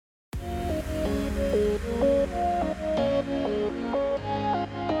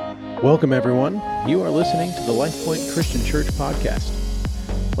Welcome, everyone. You are listening to the LifePoint Christian Church podcast.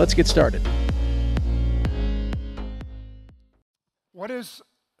 Let's get started. What is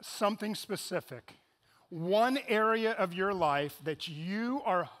something specific, one area of your life that you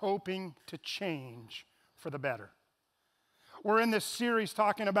are hoping to change for the better? We're in this series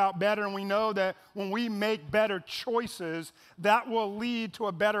talking about better, and we know that when we make better choices, that will lead to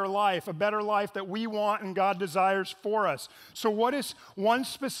a better life that we want and God desires for us. So what is one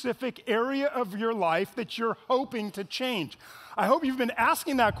specific area of your life that you're hoping to change? I hope you've been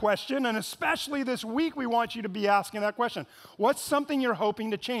asking that question, and especially this week, we want you to be asking that question. What's something you're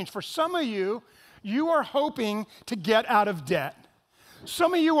hoping to change? For some of you, you are hoping to get out of debt.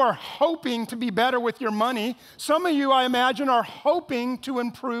 Some of you are hoping to be better with your money. Some of you, I imagine, are hoping to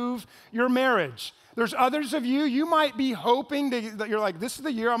improve your marriage. There's others of you, you might be hoping that you're like, this is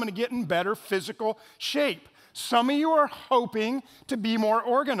the year I'm going to get in better physical shape. Some of you are hoping to be more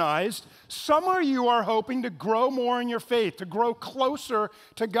organized. Some of you are hoping to grow more in your faith, to grow closer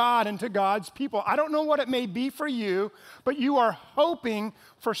to God and to God's people. I don't know what it may be for you, but you are hoping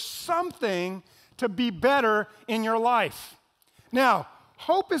for something to be better in your life. Now,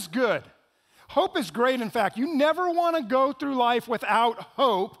 hope is good. Hope is great. In fact, you never want to go through life without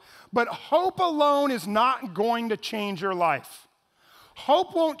hope, but hope alone is not going to change your life.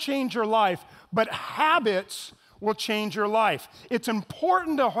 Hope won't change your life, but habits will change your life. It's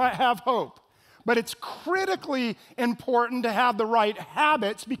important to have hope, but it's critically important to have the right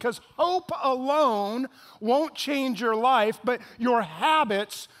habits because hope alone won't change your life, but your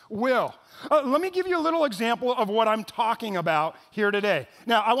habits will. Let me give you a little example of what I'm talking about here today.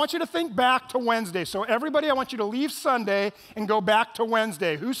 Now, I want you to think back to Wednesday. So everybody, I want you to leave Sunday and go back to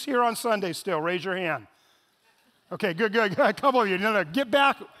Wednesday. Who's here on Sunday still? Raise your hand. Okay, good. A couple of you. No, get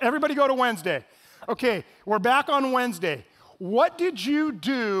back. Everybody go to Wednesday. Okay, we're back on Wednesday. What did you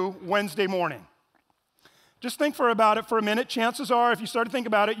do Wednesday morning? Just think about it for a minute. Chances are, if you start to think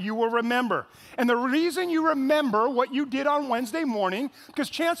about it, you will remember. And the reason you remember what you did on Wednesday morning,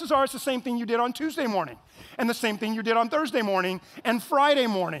 because chances are it's the same thing you did on Tuesday morning, and the same thing you did on Thursday morning and Friday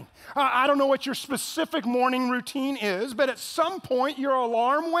morning. I don't know what your specific morning routine is, but at some point your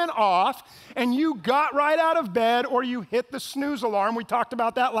alarm went off and you got right out of bed or you hit the snooze alarm. We talked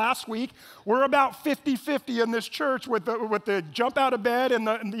about that last week. We're about 50-50 in this church with the jump out of bed and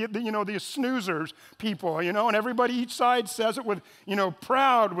the snoozers people, and everybody each side says it with,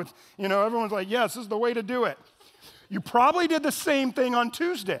 proud, with, everyone's like, yes, this is the way to do it. You probably did the same thing on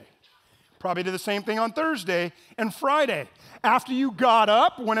Tuesday. Probably did the same thing on Thursday and Friday. After you got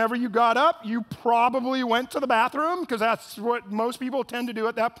up, whenever you got up, you probably went to the bathroom because that's what most people tend to do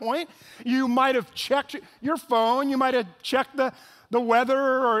at that point. You might have checked your phone. You might have checked the weather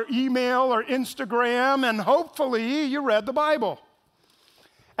or email or Instagram, and hopefully you read the Bible.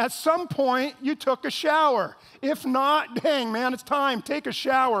 At some point, you took a shower. If not, dang, man, it's time. Take a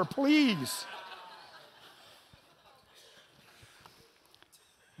shower, please.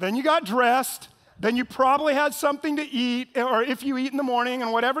 Then you got dressed. Then you probably had something to eat, or if you eat in the morning,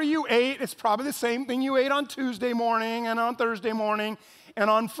 and whatever you ate, it's probably the same thing you ate on Tuesday morning and on Thursday morning and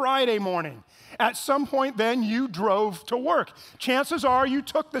on Friday morning. At some point, then, you drove to work. Chances are you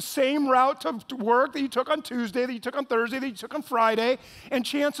took the same route to work that you took on Tuesday, that you took on Thursday, that you took on Friday, and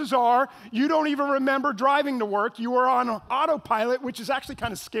chances are you don't even remember driving to work. You were on autopilot, which is actually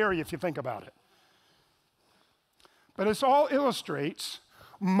kind of scary if you think about it. But this all illustrates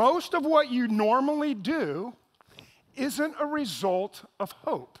most of what you normally do isn't a result of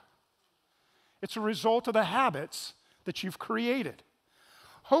hope. It's a result of the habits that you've created.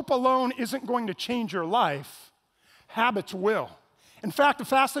 Hope alone isn't going to change your life. Habits will. In fact, a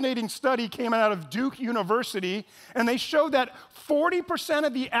fascinating study came out of Duke University, and they showed that 40%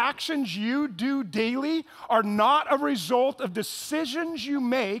 of the actions you do daily are not a result of decisions you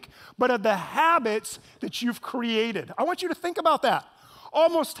make, but of the habits that you've created. I want you to think about that.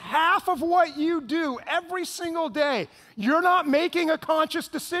 Almost half of what you do every single day, you're not making a conscious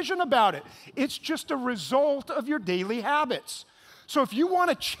decision about it. It's just a result of your daily habits. So if you want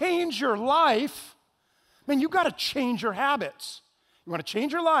to change your life, you've got to change your habits. You want to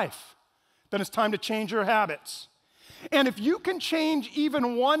change your life, then it's time to change your habits. And if you can change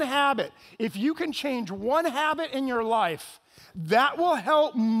even one habit, if you can change one habit in your life, that will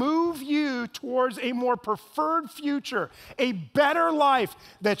help move you towards a more preferred future, a better life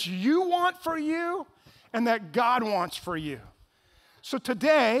that you want for you and that God wants for you. So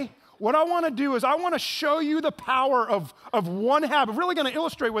today, what I want to do is I want to show you the power of one habit. I'm really going to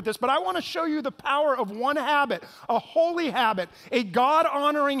illustrate with this, but I want to show you the power of one habit, a holy habit, a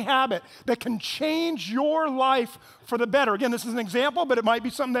God-honoring habit that can change your life for the better. Again, this is an example, but it might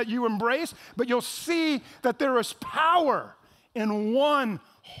be something that you embrace, but you'll see that there is power in one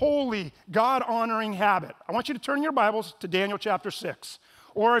holy, God-honoring habit. I want you to turn your Bibles to Daniel chapter 6.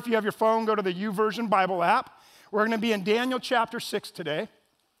 Or if you have your phone, go to the YouVersion Bible app. We're going to be in Daniel chapter 6 today.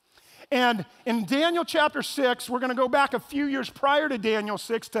 And in Daniel chapter 6, we're going to go back a few years prior to Daniel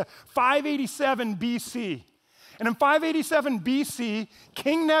 6 to 587 BC. And in 587 BC,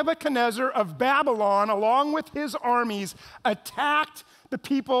 King Nebuchadnezzar of Babylon, along with his armies, attacked the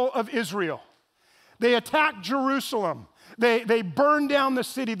people of Israel. They attacked Jerusalem. They burned down the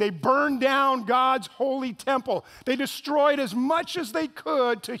city. They burned down God's holy temple. They destroyed as much as they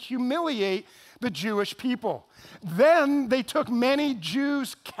could to humiliate the Jewish people. Then they took many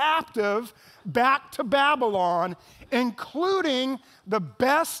Jews captive back to Babylon, including the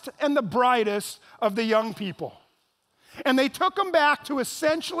best and the brightest of the young people. And they took them back to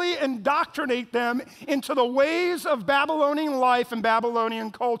essentially indoctrinate them into the ways of Babylonian life and Babylonian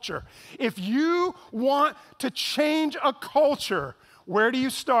culture. If you want to change a culture, where do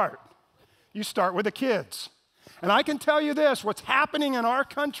you start? You start with the kids. And I can tell you this, what's happening in our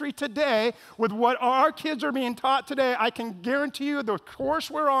country today with what our kids are being taught today, I can guarantee you the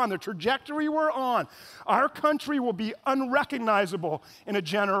course we're on, the trajectory we're on, our country will be unrecognizable in a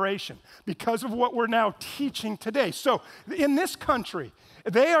generation because of what we're now teaching today. So in this country,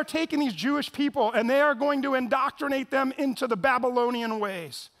 they are taking these Jewish people and they are going to indoctrinate them into the Babylonian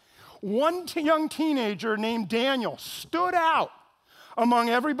ways. One young teenager named Daniel stood out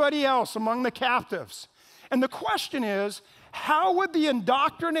among everybody else, among the captives. And the question is, how would the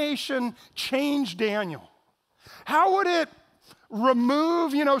indoctrination change Daniel? How would it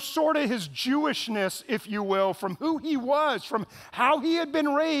remove, sort of his Jewishness, if you will, from who he was, from how he had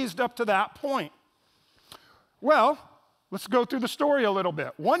been raised up to that point? Well, let's go through the story a little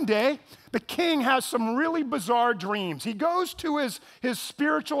bit. One day, the king has some really bizarre dreams. He goes to his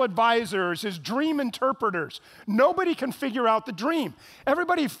spiritual advisors, his dream interpreters. Nobody can figure out the dream.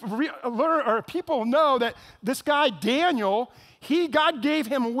 People know that this guy, Daniel, God gave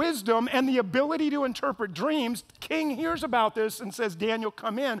him wisdom and the ability to interpret dreams. The king hears about this and says, Daniel,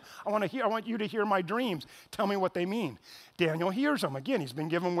 come in. I want you to hear my dreams. Tell me what they mean. Daniel hears them. Again, he's been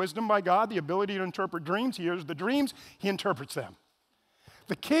given wisdom by God, the ability to interpret dreams. He hears the dreams. He interprets them.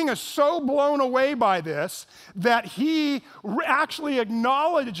 The king is so blown away by this that he actually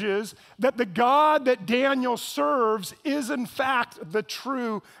acknowledges that the God that Daniel serves is in fact the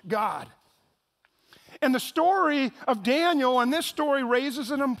true God. And the story of Daniel and this story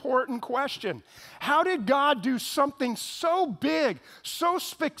raises an important question. How did God do something so big, so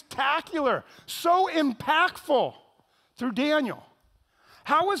spectacular, so impactful through Daniel?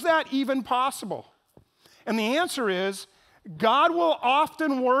 How was that even possible? And the answer is, God will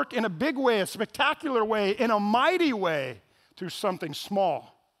often work in a big way, a spectacular way, in a mighty way through something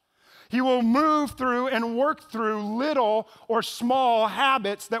small. He will move through and work through little or small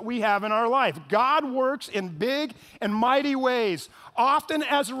habits that we have in our life. God works in big and mighty ways, often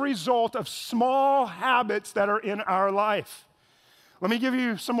as a result of small habits that are in our life. Let me give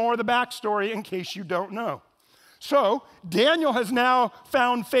you some more of the backstory in case you don't know. So, Daniel has now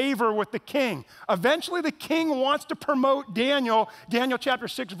found favor with the king. Eventually, the king wants to promote Daniel chapter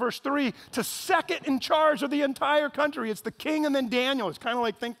 6, verse 3, to second in charge of the entire country. It's the king and then Daniel. It's kind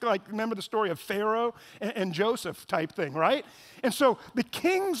of remember the story of Pharaoh and Joseph type thing, right? And so, the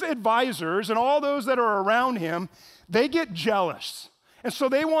king's advisors and all those that are around him, they get jealous. And so,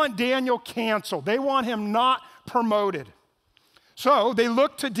 they want Daniel canceled. They want him not promoted. So they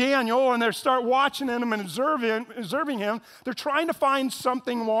look to Daniel and they start watching him and observing him. They're trying to find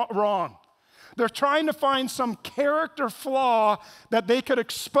something wrong. They're trying to find some character flaw that they could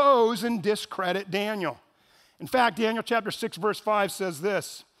expose and discredit Daniel. In fact, Daniel chapter 6, verse 5 says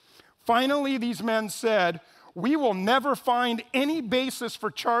this, "Finally, these men said, 'We will never find any basis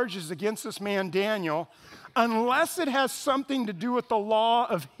for charges against this man Daniel unless it has something to do with the law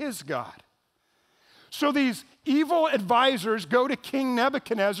of his God.'" So these evil advisors go to King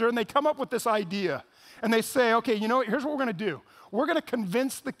Nebuchadnezzar and they come up with this idea. And they say, okay, here's what we're going to do. We're going to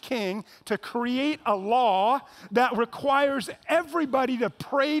convince the king to create a law that requires everybody to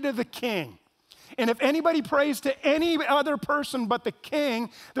pray to the king. And if anybody prays to any other person but the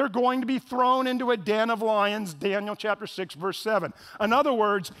king, they're going to be thrown into a den of lions, Daniel chapter 6, verse 7. In other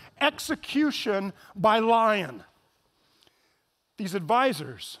words, execution by lion. These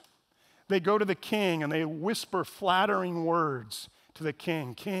advisors, they go to the king and they whisper flattering words to the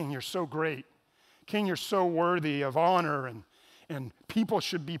king, "King, you're so great. King, you're so worthy of honor, and people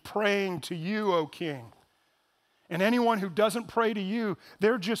should be praying to you, O king. And anyone who doesn't pray to you,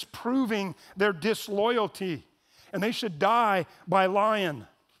 they're just proving their disloyalty, and they should die by lion."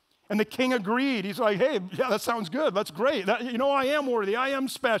 And the king agreed. He's like, "Hey, yeah, that sounds good. That's great. I am worthy. I am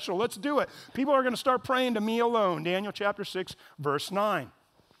special. Let's do it. People are going to start praying to me alone." Daniel chapter 6, verse 9.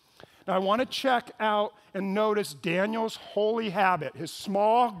 Now, I want to check out and notice Daniel's holy habit, his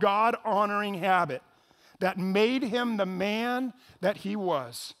small, God-honoring habit that made him the man that he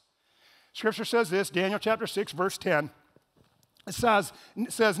was. Scripture says this, Daniel chapter 6, verse 10. It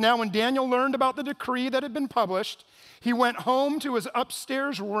says, "Now when Daniel learned about the decree that had been published, he went home to his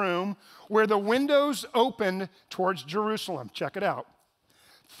upstairs room where the windows opened towards Jerusalem." Check it out.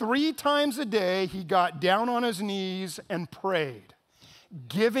 "3 times a day he got down on his knees and prayed,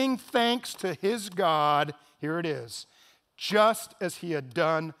 giving thanks to his God," here it is, "just as he had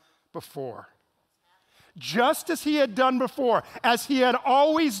done before." Just as he had done before, as he had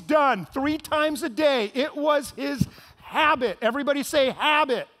always done, 3 times a day. It was his habit. Everybody say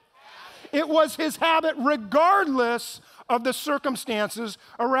habit. It was his habit regardless of the circumstances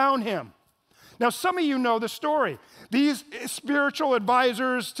around him. Now, some of you know the story. These spiritual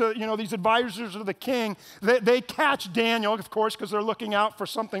advisors these advisors of the king, they catch Daniel, of course, because they're looking out for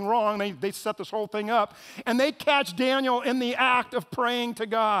something wrong. They set this whole thing up. And they catch Daniel in the act of praying to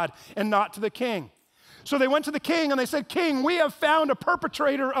God and not to the king. So they went to the king and they said, "King, we have found a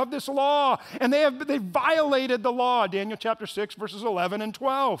perpetrator of this law, and they violated the law." Daniel chapter 6, verses 11 and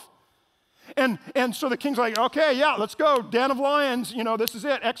 12. And so the king's like, "Okay, yeah, let's go. Den of lions, this is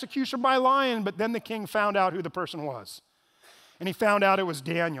it, execution by lion." But then the king found out who the person was. And he found out it was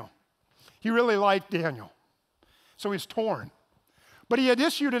Daniel. He really liked Daniel. So he's torn. But he had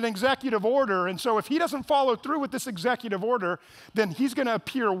issued an executive order, and so if he doesn't follow through with this executive order, then he's going to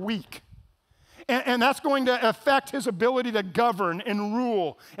appear weak. And that's going to affect his ability to govern and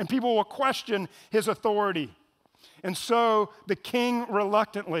rule, and people will question his authority. And so the king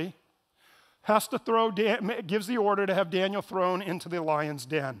reluctantly has to gives the order to have Daniel thrown into the lion's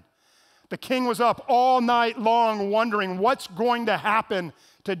den. The king was up all night long wondering what's going to happen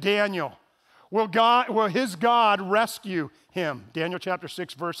to Daniel. Will his God rescue him? Daniel chapter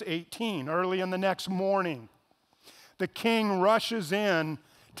 6, verse 18. Early in the next morning, the king rushes in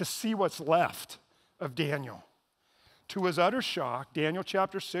to see what's left of Daniel. To his utter shock, Daniel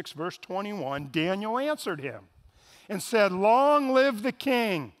chapter 6, verse 21, Daniel answered him and said, "Long live the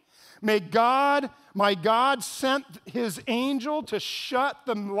king. My God sent his angel to shut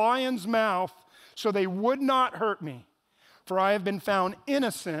the lion's mouth so they would not hurt me, for I have been found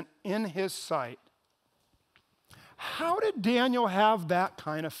innocent in his sight." How did Daniel have that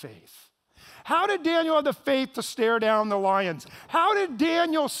kind of faith? How did Daniel have the faith to stare down the lions? How did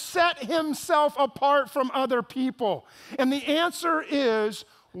Daniel set himself apart from other people? And the answer is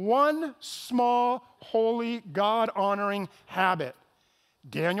one small, holy, God-honoring habit.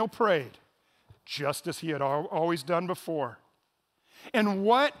 Daniel prayed just as he had always done before. And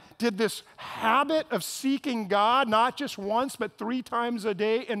what did this habit of seeking God, not just once, but 3 times a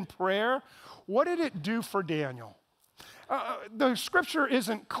day in prayer, what did it do for Daniel? The scripture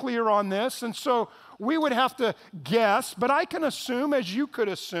isn't clear on this, and so we would have to guess, but I can assume, as you could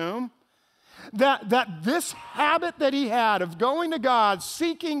assume, that this habit that he had of going to God,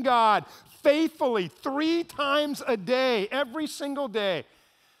 seeking God faithfully 3 times a day, every single day,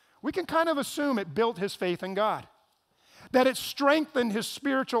 we can kind of assume it built his faith in God, that it strengthened his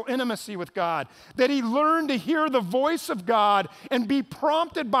spiritual intimacy with God, that he learned to hear the voice of God and be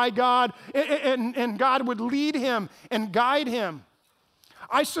prompted by God, and God would lead him and guide him.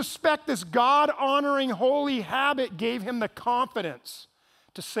 I suspect this God-honoring holy habit gave him the confidence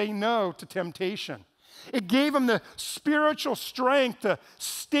to say no to temptation. It gave him the spiritual strength to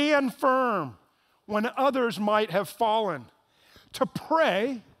stand firm when others might have fallen, to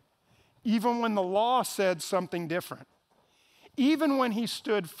pray even when the law said something different, even when he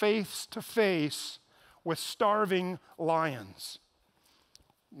stood face to face with starving lions.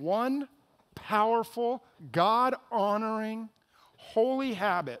 One powerful, God-honoring, holy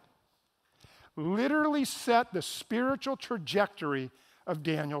habit literally set the spiritual trajectory of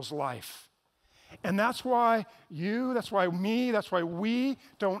Daniel's life. And that's why that's why we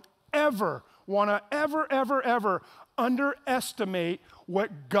don't ever want to ever underestimate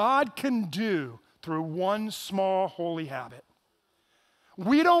what God can do through one small holy habit.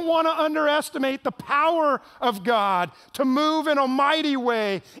 We don't want to underestimate the power of God to move in a mighty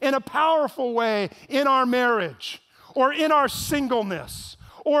way, in a powerful way in our marriage, or in our singleness,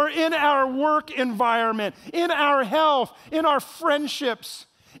 or in our work environment, in our health, in our friendships,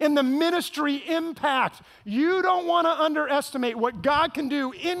 in the ministry impact. You don't want to underestimate what God can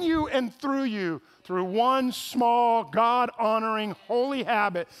do in you and through you through one small, God-honoring, holy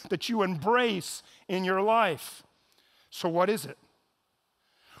habit that you embrace in your life. So what is it?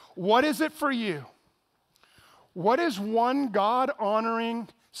 What is it for you? What is one God-honoring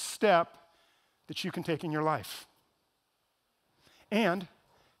step that you can take in your life? And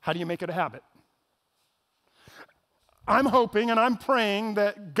how do you make it a habit? I'm hoping and I'm praying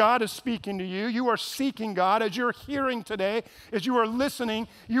that God is speaking to you. You are seeking God as you're hearing today, as you are listening.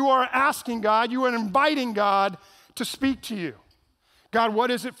 You are asking God, you are inviting God to speak to you. God,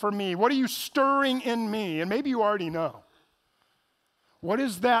 what is it for me? What are you stirring in me? And maybe you already know. What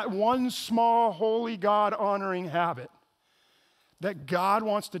is that one small, holy, God-honoring habit that God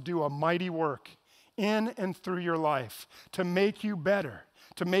wants to do a mighty work in and through your life to make you better,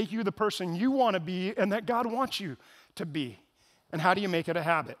 to make you the person you want to be and that God wants you to be? And how do you make it a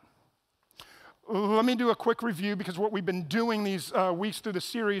habit? Let me do a quick review, because what we've been doing these weeks through the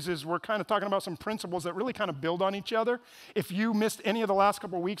series is we're kind of talking about some principles that really kind of build on each other. If you missed any of the last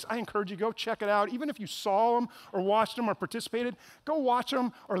couple of weeks, I encourage you, go check it out. Even if you saw them or watched them or participated, go watch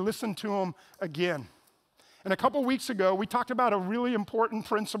them or listen to them again. And a couple of weeks ago, we talked about a really important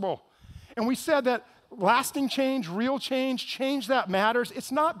principle. And we said that lasting change, real change that matters,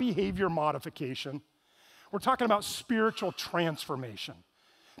 it's not behavior modification. We're talking about spiritual transformation.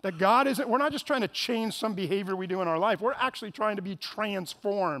 That God isn't, we're not just trying to change some behavior we do in our life. We're actually trying to be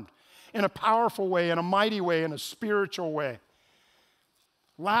transformed in a powerful way, in a mighty way, in a spiritual way.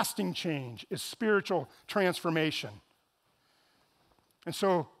 Lasting change is spiritual transformation. And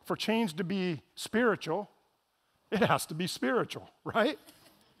so for change to be spiritual, it has to be spiritual, right?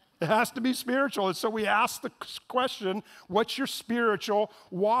 It has to be spiritual. And so we ask the question, what's your spiritual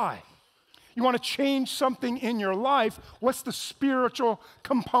why? You want to change something in your life, what's the spiritual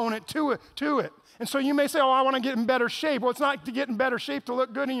component to it? And so you may say, oh, I want to get in better shape. Well, it's not to get in better shape to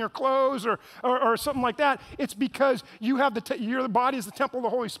look good in your clothes or something like that. It's because you have your body is the temple of the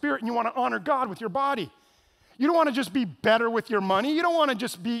Holy Spirit, and you want to honor God with your body. You don't want to just be better with your money. You don't want to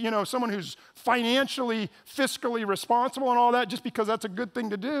just be, someone who's financially, fiscally responsible and all that just because that's a good thing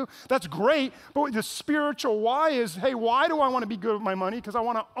to do. That's great. But the spiritual why is, hey, why do I want to be good with my money? Because I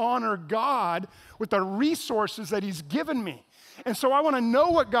want to honor God with the resources that He's given me. And so I want to know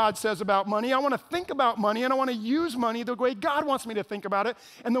what God says about money. I want to think about money, and I want to use money the way God wants me to think about it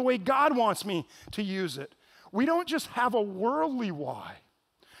and the way God wants me to use it. We don't just have a worldly why.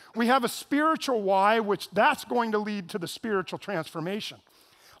 We have a spiritual why, which that's going to lead to the spiritual transformation.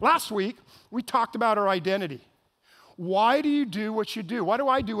 Last week, we talked about our identity. Why do you do what you do? Why do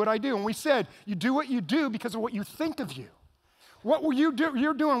I do what I do? And we said, you do what you do because of what you think of you. What will you do?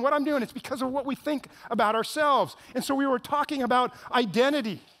 You're doing what I'm doing. It's because of what we think about ourselves. And so we were talking about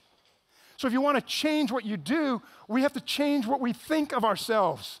identity. So if you want to change what you do, we have to change what we think of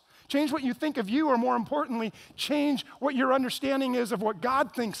ourselves. Change what you think of you, or more importantly, change what your understanding is of what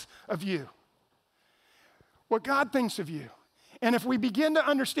God thinks of you. What God thinks of you. And if we begin to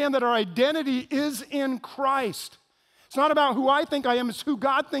understand that our identity is in Christ, it's not about who I think I am, it's who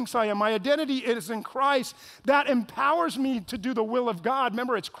God thinks I am. My identity is in Christ. That empowers me to do the will of God.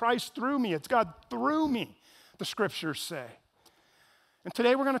 Remember, it's Christ through me. It's God through me, the scriptures say. And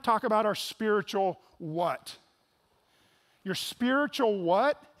today we're going to talk about our spiritual what. Your spiritual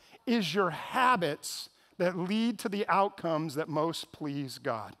what is your habits that lead to the outcomes that most please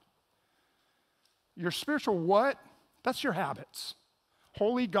God. Your spiritual what? That's your habits.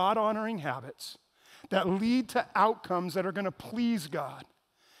 Holy, God-honoring habits that lead to outcomes that are going to please God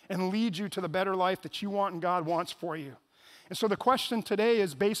and lead you to the better life that you want and God wants for you. And so the question today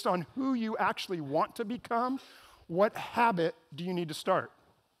is based on who you actually want to become, what habit do you need to start?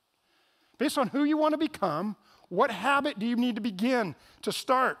 Based on who you want to become, what habit do you need to begin to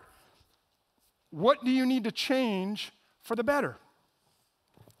start? What do you need to change for the better?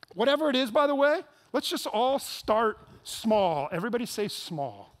 Whatever it is, by the way, let's just all start small. Everybody say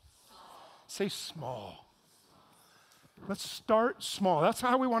small. Say small. Let's start small. That's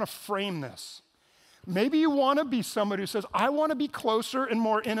how we want to frame this. Maybe you want to be somebody who says, I want to be closer and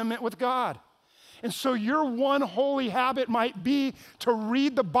more intimate with God. And so your one holy habit might be to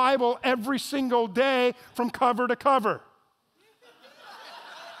read the Bible every single day from cover to cover.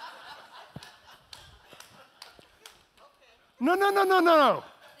 No.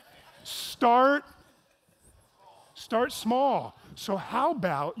 Start small. So how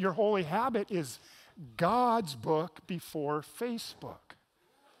about your holy habit is God's book before Facebook?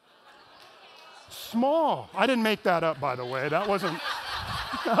 Small. I didn't make that up, by the way. That wasn't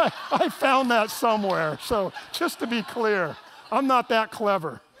I found that somewhere. So just to be clear, I'm not that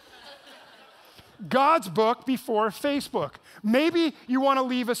clever. God's book before Facebook. Maybe you want to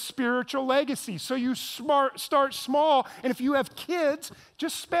leave a spiritual legacy, so you start small, and if you have kids,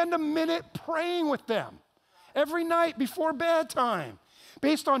 just spend a minute praying with them every night before bedtime.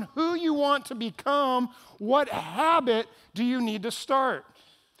 Based on who you want to become, what habit do you need to start?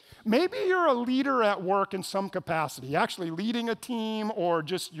 Maybe you're a leader at work in some capacity, actually leading a team, or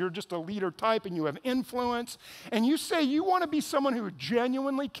you're just a leader type and you have influence, and you say you want to be someone who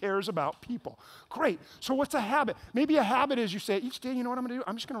genuinely cares about people. Great. So what's a habit? Maybe a habit is you say, each day, you know what I'm going to do?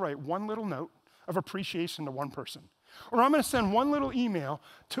 I'm just going to write one little note of appreciation to one person. Or I'm going to send one little email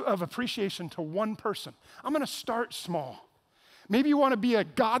of appreciation to one person. I'm going to start small. Maybe you want to be a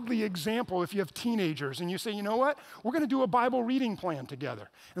godly example if you have teenagers and you say, you know what, we're going to do a Bible reading plan together.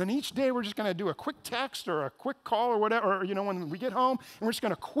 And then each day we're just going to do a quick text or a quick call or whatever, or, when we get home, and we're just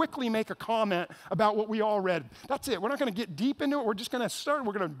going to quickly make a comment about what we all read. That's it. We're not going to get deep into it. We're just going to start.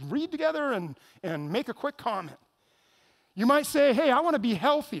 We're going to read together and make a quick comment. You might say, hey, I want to be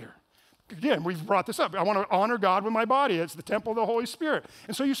healthier. Again, we've brought this up. I want to honor God with my body. It's the temple of the Holy Spirit.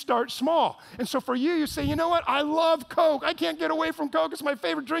 And so you start small. And so for you say, you know what? I love Coke. I can't get away from Coke. It's my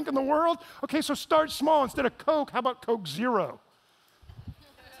favorite drink in the world. Okay, so start small. Instead of Coke, how about Coke Zero?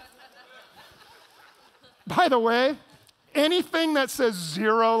 By the way, anything that says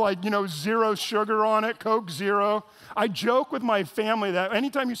zero, like, zero sugar on it, Coke Zero, I joke with my family that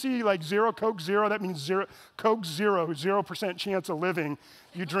anytime you see like zero, Coke Zero, that means zero, Coke Zero, 0% chance of living.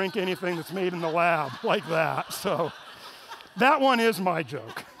 You drink anything that's made in the lab like that. So that one is my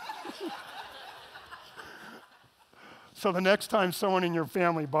joke. So the next time someone in your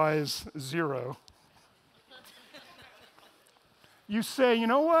family buys zero, you say, you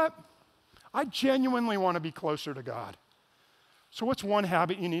know what? I genuinely want to be closer to God. So what's one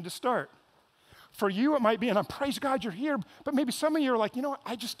habit you need to start? For you, it might be, and I praise God you're here, but maybe some of you are like, you know what?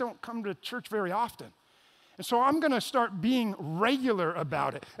 I just don't come to church very often. And so I'm going to start being regular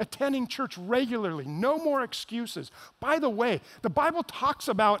about it, attending church regularly, no more excuses. By the way, the Bible talks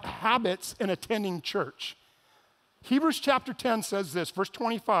about habits in attending church. Hebrews chapter 10 says this, verse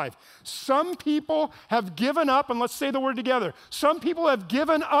 25. Some people have given up, and let's say the word together. Some people have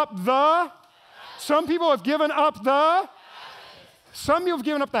given up the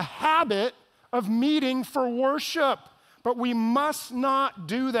habit of meeting for worship, but we must not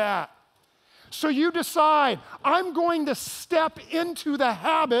do that. So you decide, I'm going to step into the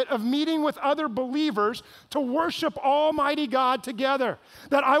habit of meeting with other believers to worship Almighty God together.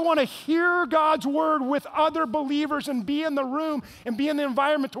 That I want to hear God's word with other believers and be in the room and be in the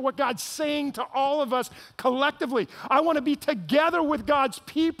environment to what God's saying to all of us collectively. I want to be together with God's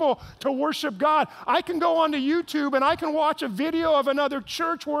people to worship God. I can go onto YouTube and I can watch a video of another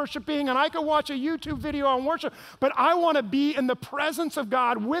church worshiping, and I can watch a YouTube video on worship, but I want to be in the presence of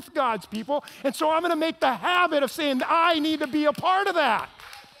God with God's people. And so I'm going to make the habit of saying, I need to be a part of that.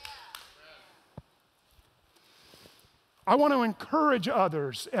 I want to encourage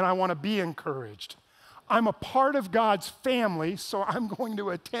others, and I want to be encouraged. I'm a part of God's family, so I'm going to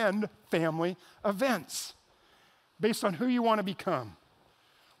attend family events based on who you want to become.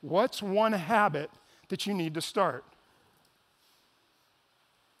 What's one habit that you need to start?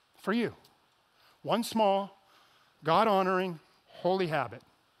 For you. One small, God-honoring, holy habit.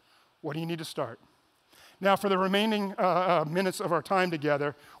 What do you need to start? Now, for the remaining minutes of our time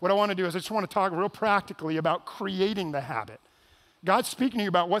together, what I want to do is I just want to talk real practically about creating the habit. God's speaking to you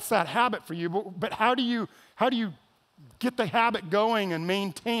about what's that habit for you, but how do you get the habit going and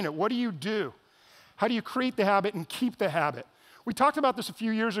maintain it? What do you do? How do you create the habit and keep the habit? We talked about this a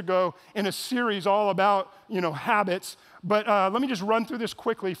few years ago in a series all about, habits, but let me just run through this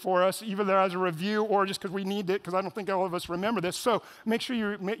quickly for us, either as a review or just because we need it, because I don't think all of us remember this. So make sure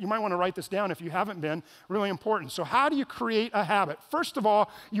you might want to write this down if you haven't been. Really important. So how do you create a habit? First of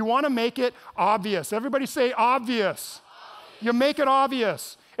all, you want to make it obvious. Everybody say obvious. You make it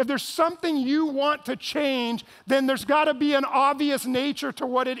obvious. If there's something you want to change, then there's got to be an obvious nature to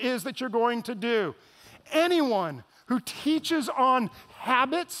what it is that you're going to do. Anyone who teaches on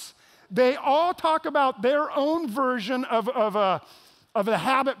habits, they all talk about their own version of the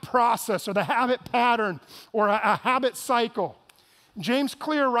habit process or the habit pattern or a habit cycle. James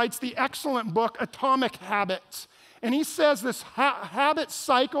Clear writes the excellent book, Atomic Habits. And he says this habit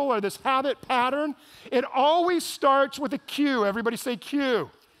cycle or this habit pattern, it always starts with a cue. Everybody say cue.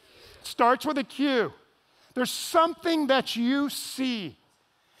 It starts with a cue. There's something that you see.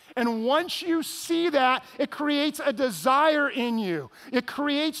 And once you see that, it creates a desire in you. It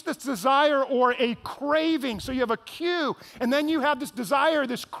creates this desire or a craving. So you have a cue, and then you have this desire,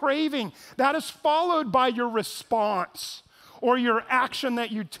 this craving. That is followed by your response or your action that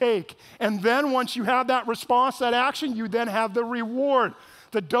you take. And then once you have that response, that action, you then have the reward,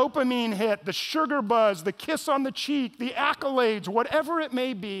 the dopamine hit, the sugar buzz, the kiss on the cheek, the accolades, whatever it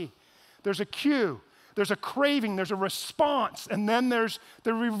may be. There's a cue. There's a craving, there's a response, and then there's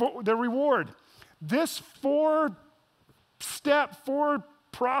the reward. This four-step,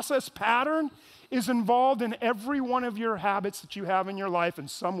 four-process pattern is involved in every one of your habits that you have in your life in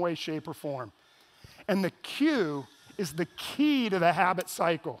some way, shape, or form. And the cue is the key to the habit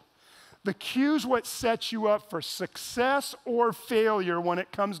cycle. The cue is what sets you up for success or failure when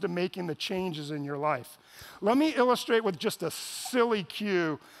it comes to making the changes in your life. Let me illustrate with just a silly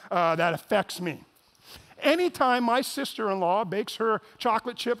cue that affects me. Anytime my sister-in-law bakes her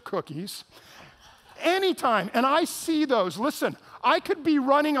chocolate chip cookies, anytime, and I see those, listen, I could be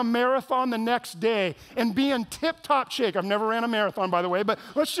running a marathon the next day and be in tip-top shape. I've never ran a marathon, by the way, but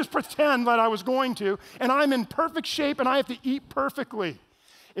let's just pretend that I was going to, and I'm in perfect shape and I have to eat perfectly.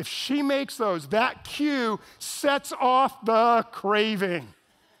 If she makes those, that cue sets off the craving.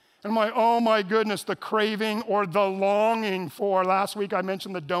 And I'm like, oh my goodness, the craving or the longing for. Last week I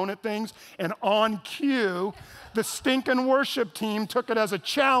mentioned the donut things, and on cue, the stinking worship team took it as a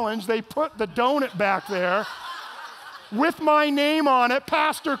challenge. They put the donut back there with my name on it,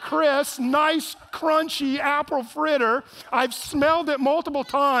 Pastor Chris, nice crunchy apple fritter. I've smelled it multiple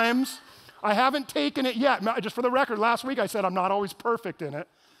times. I haven't taken it yet. Just for the record, last week I said I'm not always perfect in it.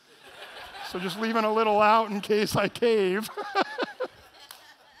 So just leaving a little out in case I cave.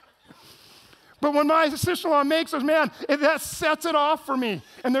 But when my sister-in-law makes those, man, that sets it off for me.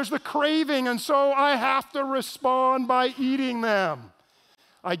 And there's the craving, and so I have to respond by eating them.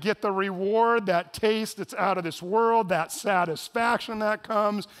 I get the reward, that taste that's out of this world, that satisfaction that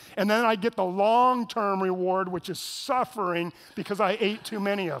comes, and then I get the long-term reward, which is suffering because I ate too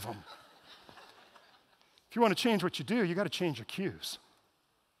many of them. If you want to change what you do, you got to change your cues.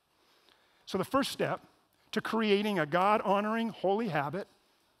 So the first step to creating a God-honoring, holy habit,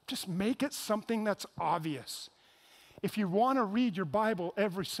 just make it something that's obvious. If you want to read your Bible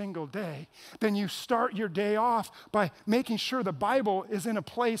every single day, then you start your day off by making sure the Bible is in a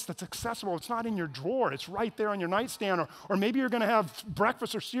place that's accessible. It's not in your drawer. It's right there on your nightstand. Or maybe you're going to have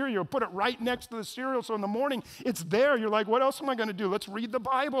breakfast or cereal. Put it right next to the cereal so in the morning it's there. You're like, what else am I going to do? Let's read the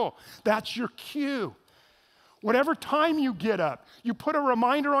Bible. That's your cue. Whatever time you get up, you put a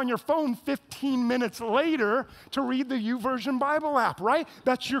reminder on your phone 15 minutes later to read the YouVersion Bible app, right?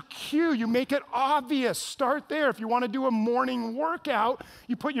 That's your cue. You make it obvious. Start there. If you want to do a morning workout,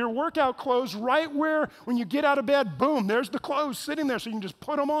 you put your workout clothes right where, when you get out of bed, boom, there's the clothes sitting there so you can just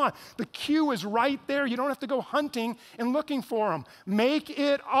put them on. The cue is right there. You don't have to go hunting and looking for them. Make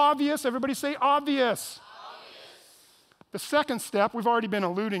it obvious. Everybody say obvious. The second step, we've already been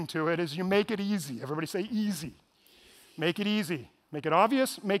alluding to it, is you make it easy. Everybody say easy. Make it easy. Make it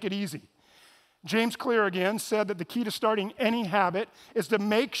obvious, make it easy. James Clear again said that the key to starting any habit is to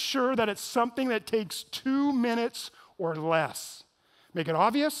make sure that it's something that takes 2 minutes or less. Make it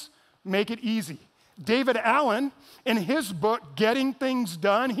obvious, make it easy. David Allen, in his book, Getting Things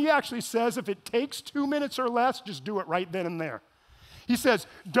Done, he actually says if it takes 2 minutes or less, just do it right then and there. He says,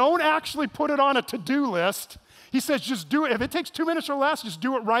 don't actually put it on a to-do list. He says, just do it. If it takes 2 minutes or less, just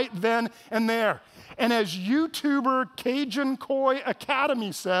do it right then and there. And as YouTuber Cajun Koi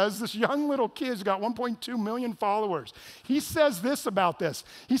Academy says, this young little kid's got 1.2 million followers. He says this about this.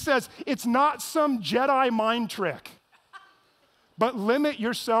 He says, it's not some Jedi mind trick, but limit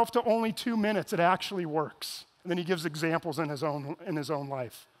yourself to only 2 minutes. It actually works. And then he gives examples in his own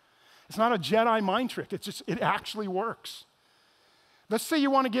life. It's not a Jedi mind trick. It actually works. Let's say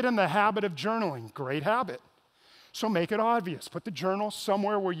you want to get in the habit of journaling. Great habit. So make it obvious. Put the journal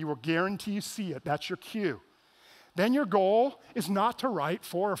somewhere where you will guarantee you see it. That's your cue. Then your goal is not to write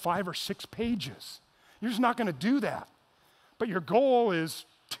 4 or 5 or 6 pages. You're just not going to do that. But your goal is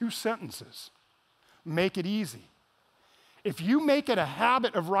 2 sentences. Make it easy. If you make it a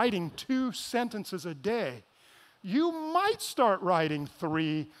habit of writing 2 sentences a day, you might start writing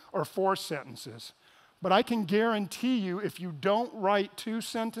 3 or 4 sentences. But I can guarantee you, if you don't write 2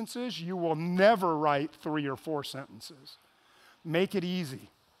 sentences, you will never write 3 or 4 sentences. Make it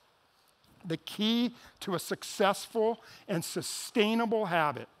easy. The key to a successful and sustainable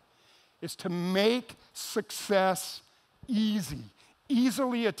habit is to make success easy,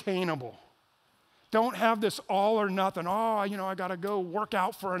 easily attainable. Don't have this all or nothing. Oh, I got to go work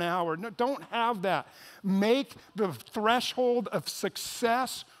out for an hour. No, don't have that. Make the threshold of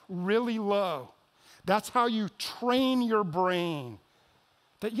success really low. That's how you train your brain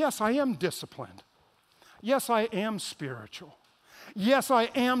that, yes, I am disciplined. Yes, I am spiritual. Yes, I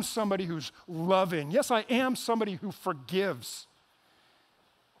am somebody who's loving. Yes, I am somebody who forgives.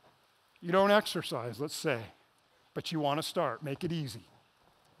 You don't exercise, let's say, but you want to start. Make it easy.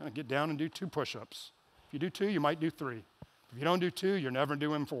 Get down and do 2 push-ups. If you do 2, you might do 3. If you don't do 2, you're never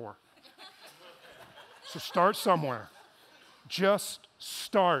doing 4. So start somewhere. Just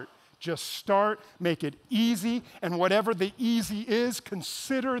start. Just start. Make it easy. And whatever the easy is,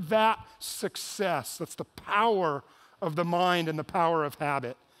 consider that success. That's the power of the mind and the power of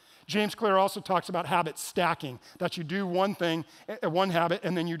habit. James Clear also talks about habit stacking, that you do one thing, one habit,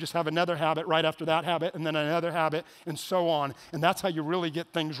 and then you just have another habit right after that habit, and then another habit, and so on. And that's how you really get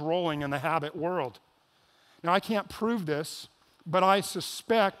things rolling in the habit world. Now, I can't prove this, but I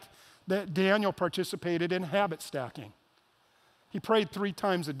suspect that Daniel participated in habit stacking. He prayed 3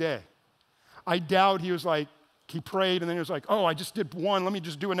 times a day. I doubt he prayed and then he was like, oh, I just did 1. Let me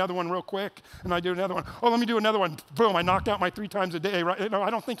just do another one real quick. And I do another one. Oh, let me do another one. Boom, I knocked out my 3 times a day. Right? No, I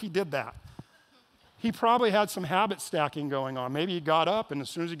don't think he did that. He probably had some habit stacking going on. Maybe he got up, and as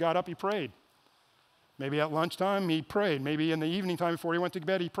soon as he got up, he prayed. Maybe at lunchtime, he prayed. Maybe in the evening time before he went to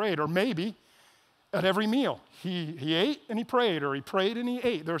bed, he prayed. Or maybe at every meal, he ate and he prayed, or he prayed and he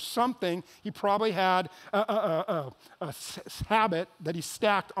ate. There's something, he probably had a habit that he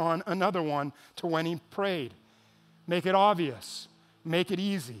stacked on another one to when he prayed. Make it obvious. Make it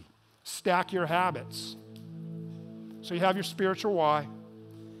easy. Stack your habits. So you have your spiritual why.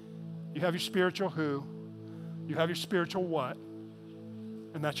 You have your spiritual who. You have your spiritual what.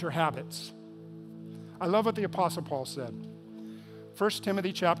 And that's your habits. I love what the Apostle Paul said. 1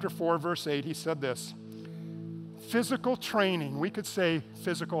 Timothy chapter 4, verse 8, he said this. Physical training, we could say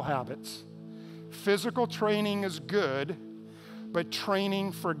physical habits. Physical training is good, but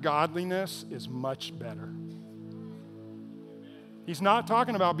training for godliness is much better. He's not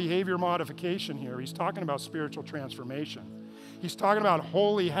talking about behavior modification here. He's talking about spiritual transformation. He's talking about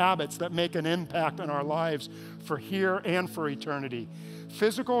holy habits that make an impact on our lives for here and for eternity.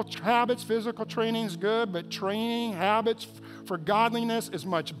 Physical habits, physical training is good, but training habits for godliness is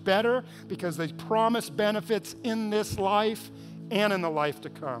much better because they promise benefits in this life and in the life to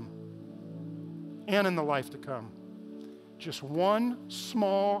come. And in the life to come. Just one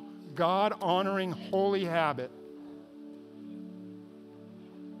small, God-honoring, holy habit,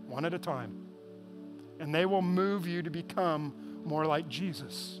 one at a time. And they will move you to become more like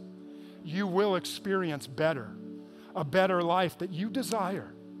Jesus. You will experience a better life that you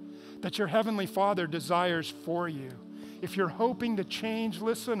desire, that your Heavenly Father desires for you. If you're hoping to change,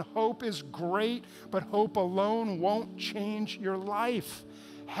 listen, hope is great, but hope alone won't change your life.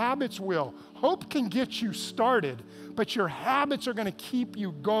 Habits will. Hope can get you started, but your habits are going to keep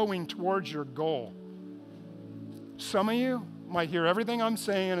you going towards your goal. Some of you might hear everything I'm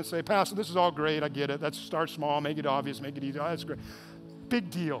saying and say, Pastor, this is all great, I get it. Let's start small, make it obvious, make it easy. Oh, that's great. Big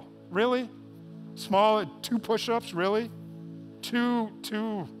deal. Really? Small, 2 push-ups, really? Two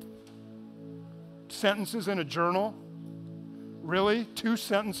sentences in a journal? Really? 2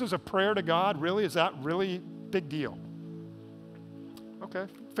 sentences of prayer to God? Really? Is that really big deal? Okay,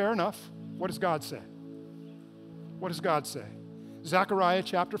 fair enough. What does God say? What does God say? Zechariah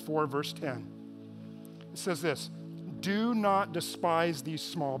chapter 4, verse 10. It says this, do not despise these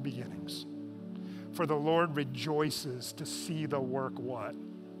small beginnings, for the Lord rejoices to see the work what?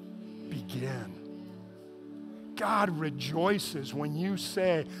 Begin. God rejoices when you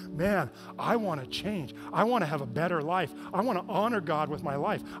say, man, I want to change. I want to have a better life. I want to honor God with my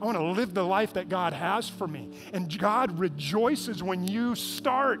life. I want to live the life that God has for me. And God rejoices when you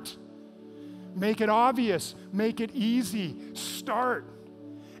start. Make it obvious. Make it easy. Start.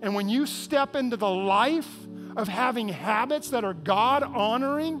 And when you step into the life of having habits that are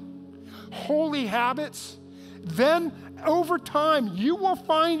God-honoring, holy habits, then over time, you will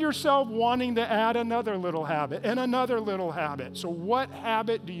find yourself wanting to add another little habit and another little habit. So what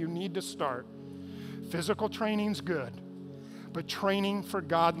habit do you need to start? Physical training's good, but training for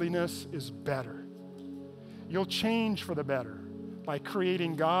godliness is better. You'll change for the better by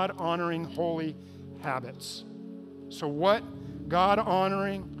creating God-honoring, holy habits. So what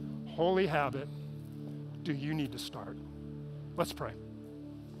God-honoring, holy habit do you need to start? Let's pray.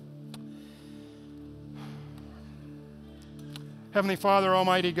 Heavenly Father,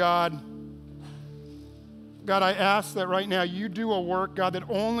 Almighty God, God, I ask that right now you do a work, God, that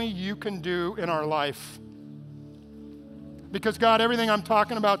only you can do in our life. Because, God, everything I'm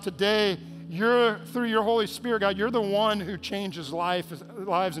talking about today, you're, through your Holy Spirit, God, you're the one who changes lives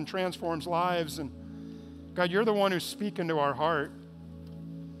and transforms lives. And, God, you're the one who's speaking to our heart.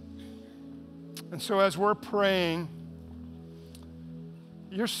 And so as we're praying,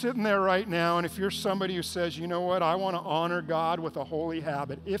 you're sitting there right now, and if you're somebody who says, you know what, I want to honor God with a holy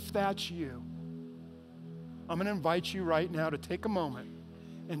habit, if that's you, I'm going to invite you right now to take a moment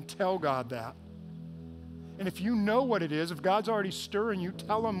and tell God that. And if you know what it is, if God's already stirring you,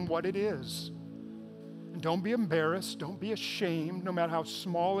 tell him what it is. And don't be embarrassed, don't be ashamed, no matter how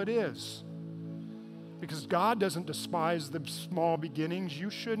small it is. Because God doesn't despise the small beginnings. You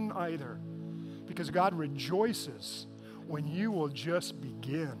shouldn't either. Because God rejoices when you will just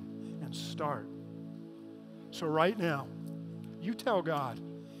begin and start. So right now, you tell God.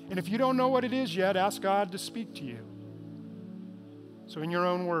 And if you don't know what it is yet, ask God to speak to you. So in your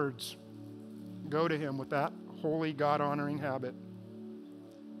own words, go to him with that holy, God-honoring habit.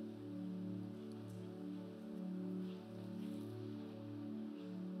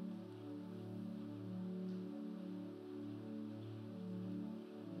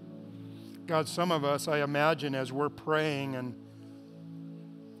 God, some of us, I imagine, as we're praying, and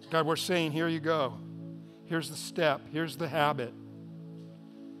God, we're saying, here you go. Here's the step. Here's the habit.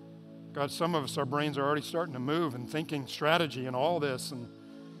 God, some of us, our brains are already starting to move and thinking strategy and all this. And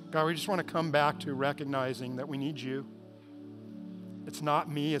God, we just want to come back to recognizing that we need you. It's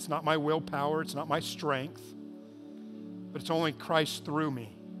not me. It's not my willpower. It's not my strength. But it's only Christ through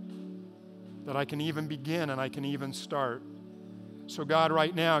me that I can even begin and I can even start. So God,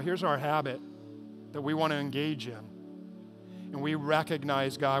 right now, here's our habit that we want to engage in. And we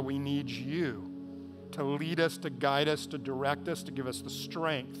recognize, God, we need you to lead us, to guide us, to direct us, to give us the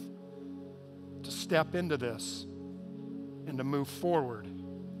strength to step into this and to move forward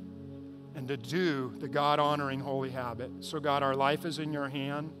and to do the God-honoring holy habit. So God, our life is in your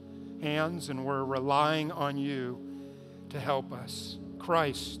hands, and we're relying on you to help us.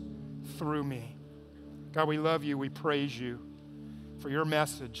 Christ, through me. God, we love you. We praise you for your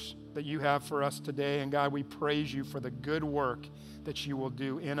message that you have for us today. And God, we praise you for the good work that you will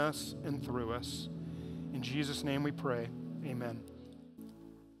do in us and through us. In Jesus' name we pray. Amen.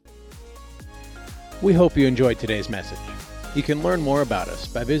 We hope you enjoyed today's message. You can learn more about us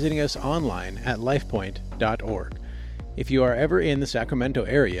by visiting us online at lifepoint.org. If you are ever in the Sacramento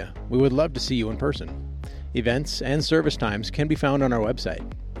area, we would love to see you in person. Events and service times can be found on our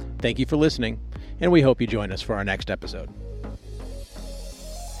website. Thank you for listening, and we hope you join us for our next episode.